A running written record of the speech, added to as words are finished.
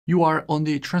You are on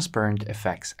the Transparent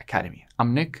FX Academy.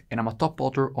 I'm Nick, and I'm a top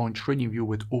author on TradingView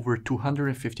with over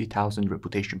 250,000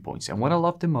 reputation points. And what I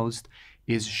love the most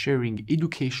is sharing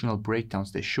educational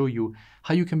breakdowns that show you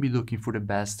how you can be looking for the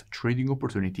best trading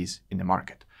opportunities in the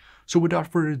market. So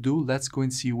without further ado, let's go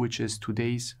and see which is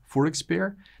today's Forex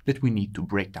pair that we need to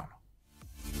break down.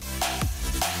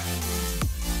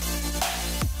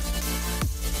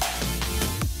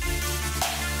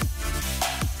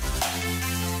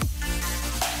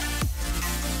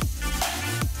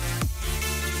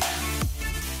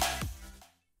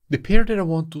 The pair that I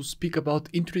want to speak about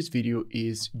in today's video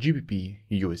is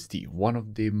GBPUSD, one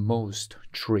of the most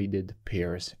traded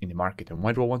pairs in the market. And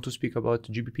why do I want to speak about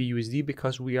GBPUSD?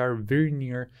 Because we are very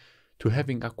near to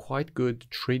having a quite good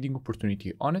trading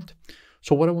opportunity on it.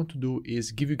 So what I want to do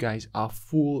is give you guys a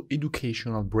full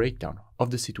educational breakdown of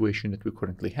the situation that we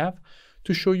currently have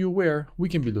to show you where we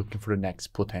can be looking for the next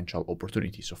potential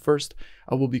opportunity. So first,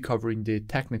 I will be covering the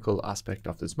technical aspect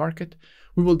of this market.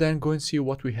 We will then go and see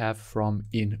what we have from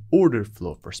an order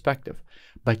flow perspective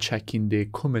by checking the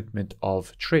commitment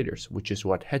of traders, which is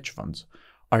what hedge funds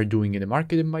are doing in the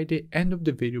market. And by the end of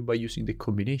the video, by using the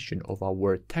combination of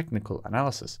our technical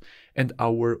analysis and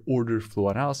our order flow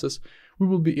analysis, we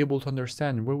will be able to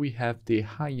understand where we have the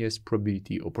highest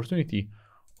probability opportunity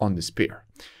on this pair.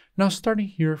 Now, starting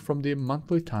here from the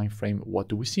monthly time frame, what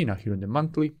do we see now? Here in the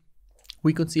monthly,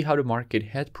 we can see how the market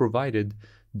had provided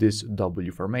this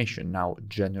W formation. Now,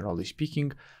 generally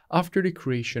speaking, after the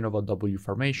creation of a W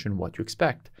formation, what you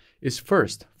expect is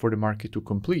first for the market to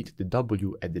complete the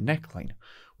W at the neckline,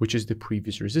 which is the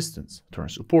previous resistance, turn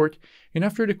support. And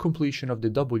after the completion of the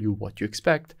W, what you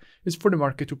expect is for the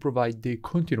market to provide the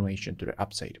continuation to the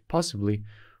upside, possibly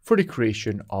for the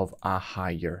creation of a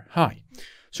higher high.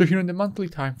 So here in the monthly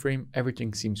time frame,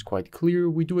 everything seems quite clear.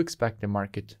 We did expect the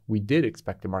market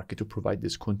to provide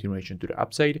this continuation to the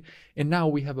upside. And now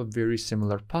we have a very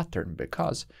similar pattern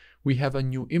because we have a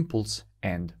new impulse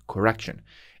and correction.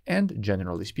 And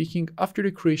generally speaking, after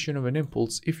the creation of an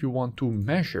impulse, if you want to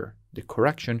measure the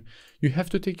correction, you have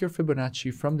to take your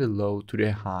Fibonacci from the low to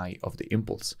the high of the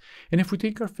impulse. And if we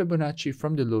take our Fibonacci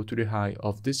from the low to the high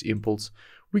of this impulse,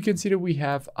 we can see that we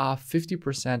have a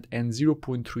 50% and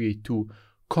 0.382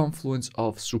 confluence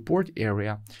of support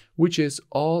area, which is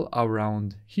all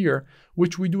around here,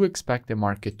 which we do expect the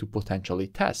market to potentially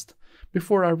test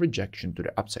before our rejection to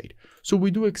the upside. So we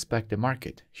do expect the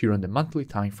market here on the monthly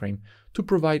time frame to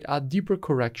provide a deeper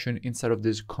correction inside of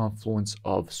this confluence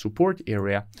of support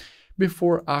area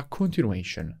before a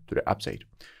continuation to the upside.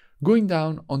 Going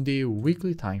down on the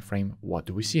weekly time frame, what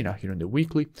do we see now? Here on the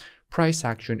weekly, price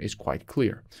action is quite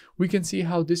clear. We can see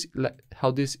how this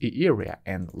area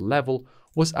and level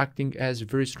was acting as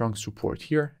very strong support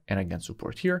here and again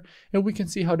support here, and we can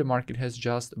see how the market has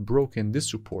just broken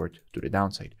this support to the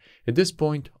downside. At this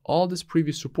point, all this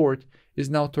previous support is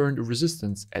now turned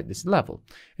resistance at this level,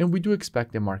 and we do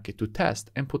expect the market to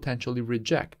test and potentially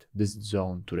reject this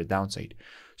zone to the downside.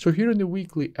 So here in the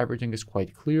weekly, everything is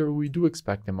quite clear. We do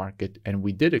expect the market, and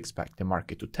we did expect the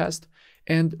market to test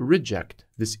and reject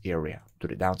this area to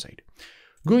the downside.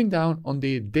 Going down on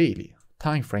the daily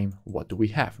time frame, what do we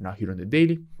have? Now here on the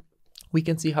daily, we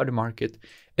can see how the market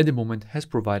at the moment has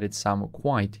provided some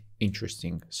quite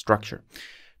interesting structure.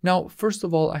 Now, first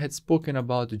of all, I had spoken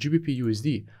about the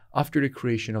GBPUSD after the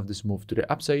creation of this move to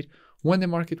the upside. When the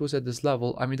market was at this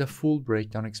level, I made a full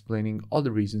breakdown explaining all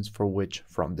the reasons for which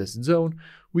from this zone,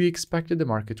 we expected the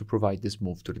market to provide this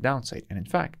move to the downside. And in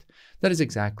fact, that is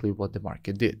exactly what the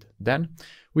market did. Then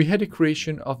we had the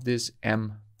creation of this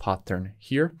M pattern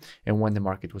here, and when the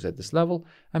market was at this level,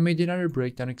 I made another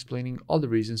breakdown explaining all the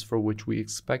reasons for which we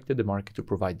expected the market to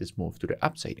provide this move to the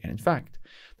upside, and in fact,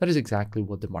 that is exactly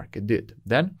what the market did.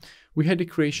 Then we had the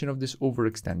creation of this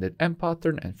overextended M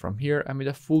pattern, and from here I made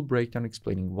a full breakdown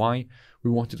explaining why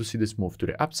we wanted to see this move to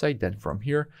the upside. Then from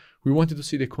here we wanted to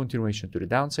see the continuation to the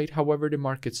downside. However, the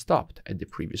market stopped at the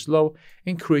previous low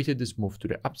and created this move to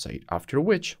the upside, after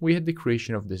which we had the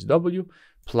creation of this W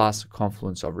plus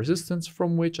confluence of resistance,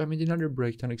 from which I made another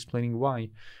breakdown explaining why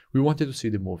we wanted to see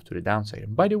the move to the downside.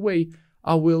 And by the way,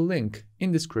 I will link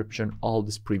in description all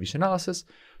this previous analysis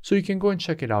so you can go and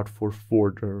check it out for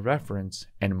further reference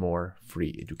and more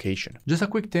free education. Just a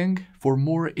quick thing, for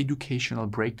more educational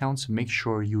breakdowns, make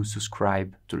sure you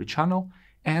subscribe to the channel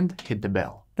and hit the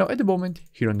bell. Now at the moment,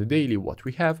 here on the daily, what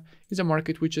we have is a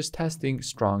market which is testing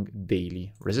strong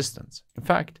daily resistance. In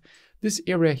fact, this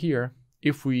area here,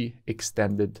 if we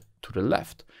extend it to the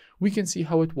left, we can see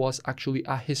how it was actually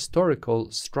a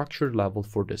historical structured level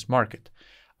for this market,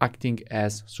 acting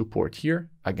as support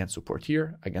here, against support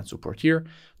here, against support here.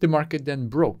 The market then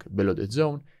broke below that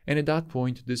zone And at that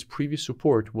point, this previous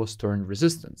support was turned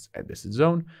resistance at this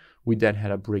zone. We then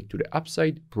had a break to the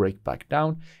upside, break back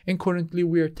down, and currently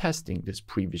we are testing this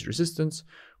previous resistance,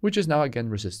 which is now again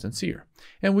resistance here.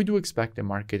 And we do expect the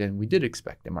market, and we did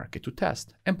expect the market to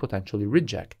test and potentially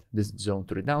reject this zone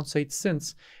to the downside,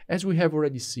 since, as we have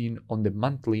already seen on the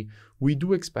monthly, we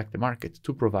do expect the market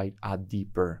to provide a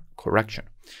deeper correction.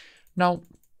 Now,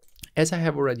 as I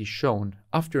have already shown,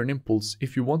 after an impulse,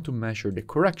 if you want to measure the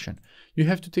correction, you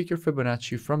have to take your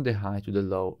Fibonacci from the high to the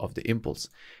low of the impulse.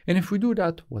 And if we do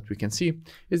that, what we can see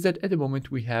is that at the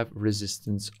moment we have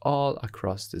resistance all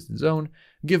across this zone,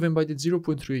 given by the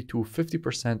 0.382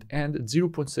 50% and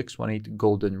 0.618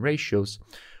 golden ratios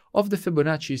of the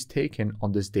Fibonacci's taken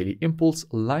on this daily impulse,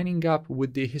 lining up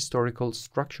with the historical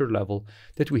structure level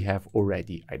that we have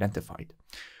already identified.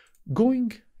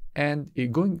 Going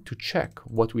to check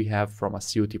what we have from a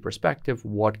COT perspective,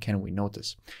 what can we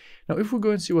notice? Now, if we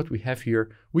go and see what we have here,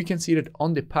 we can see that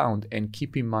on the pound, and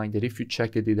keep in mind that if you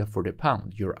check the data for the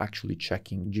pound, you're actually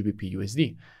checking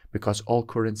GBPUSD, because all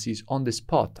currencies on the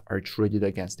spot are traded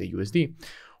against the USD.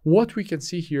 What we can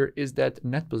see here is that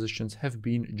net positions have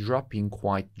been dropping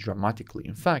quite dramatically.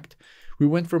 In fact, we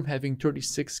went from having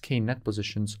 36K net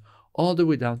positions all the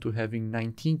way down to having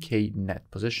 19K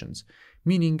net positions,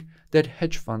 meaning that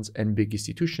hedge funds and big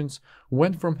institutions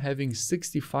went from having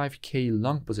 65K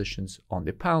long positions on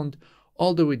the pound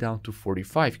all the way down to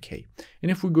 45K.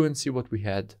 And if we go and see what we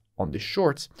had on the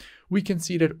shorts, we can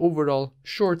see that overall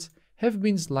shorts have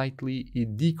been slightly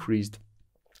decreased,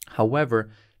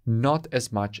 however, not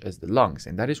as much as the longs,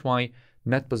 and that is why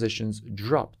net positions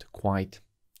dropped quite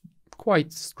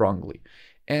strongly.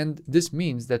 And this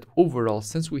means that overall,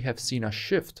 since we have seen a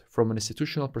shift from an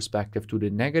institutional perspective to the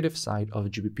negative side of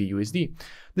GBPUSD,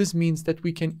 this means that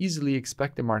we can easily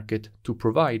expect the market to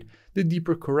provide the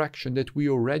deeper correction that we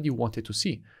already wanted to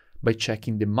see by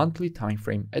checking the monthly time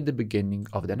frame at the beginning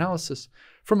of the analysis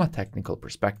from a technical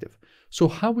perspective. So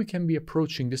how we can be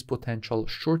approaching this potential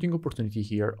shorting opportunity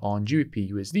here on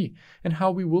GBPUSD, and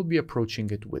how we will be approaching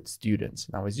it with students.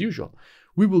 Now, as usual,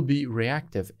 we will be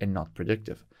reactive and not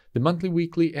predictive. The monthly,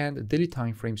 weekly, and daily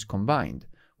timeframes combined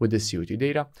with the COT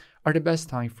data are the best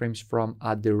timeframes from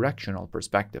a directional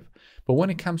perspective. But when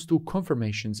it comes to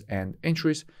confirmations and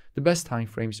entries, the best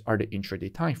timeframes are the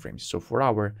intraday timeframes, so 4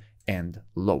 hour and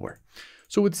lower.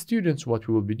 So with students, what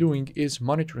we will be doing is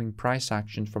monitoring price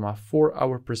action from a 4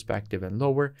 hour perspective and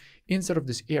lower, instead of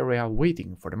this area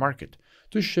waiting for the market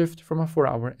to shift from a 4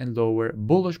 hour and lower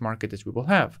bullish market as we will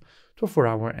have to a 4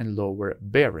 hour and lower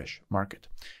bearish market.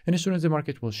 And as soon as the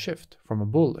market will shift from a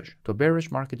bullish to a bearish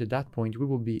market, at that point we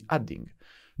will be adding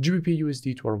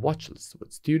GBPUSD to our watch list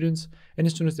with students, and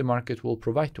as soon as the market will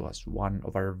provide to us one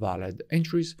of our valid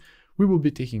entries, we will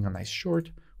be taking a nice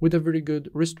short with a very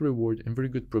good risk to reward and very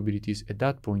good probabilities at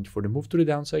that point for the move to the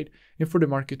downside, and for the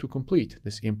market to complete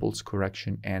this impulse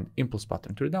correction and impulse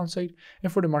pattern to the downside,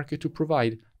 and for the market to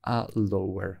provide a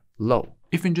lower low.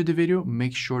 If you enjoyed the video,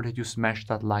 make sure that you smash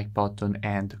that like button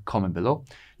and comment below.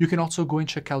 You can also go and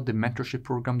check out the mentorship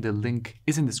program. The link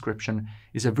is in the description.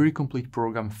 It's a very complete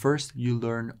program. First, you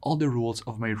learn all the rules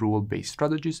of my rule-based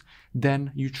strategies.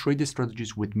 Then you trade the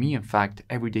strategies with me. In fact,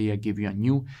 every day I give you a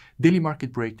new daily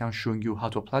market breakdown showing you how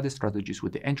to apply the strategies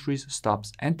with the entries,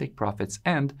 stops, and take profits.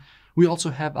 And we also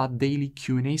have a daily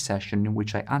Q&A session in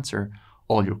which I answer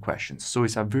all your questions. So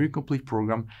it's a very complete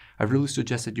program. I really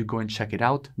suggest that you go and check it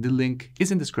out. The link is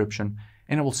in the description,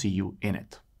 and I will see you in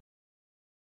it.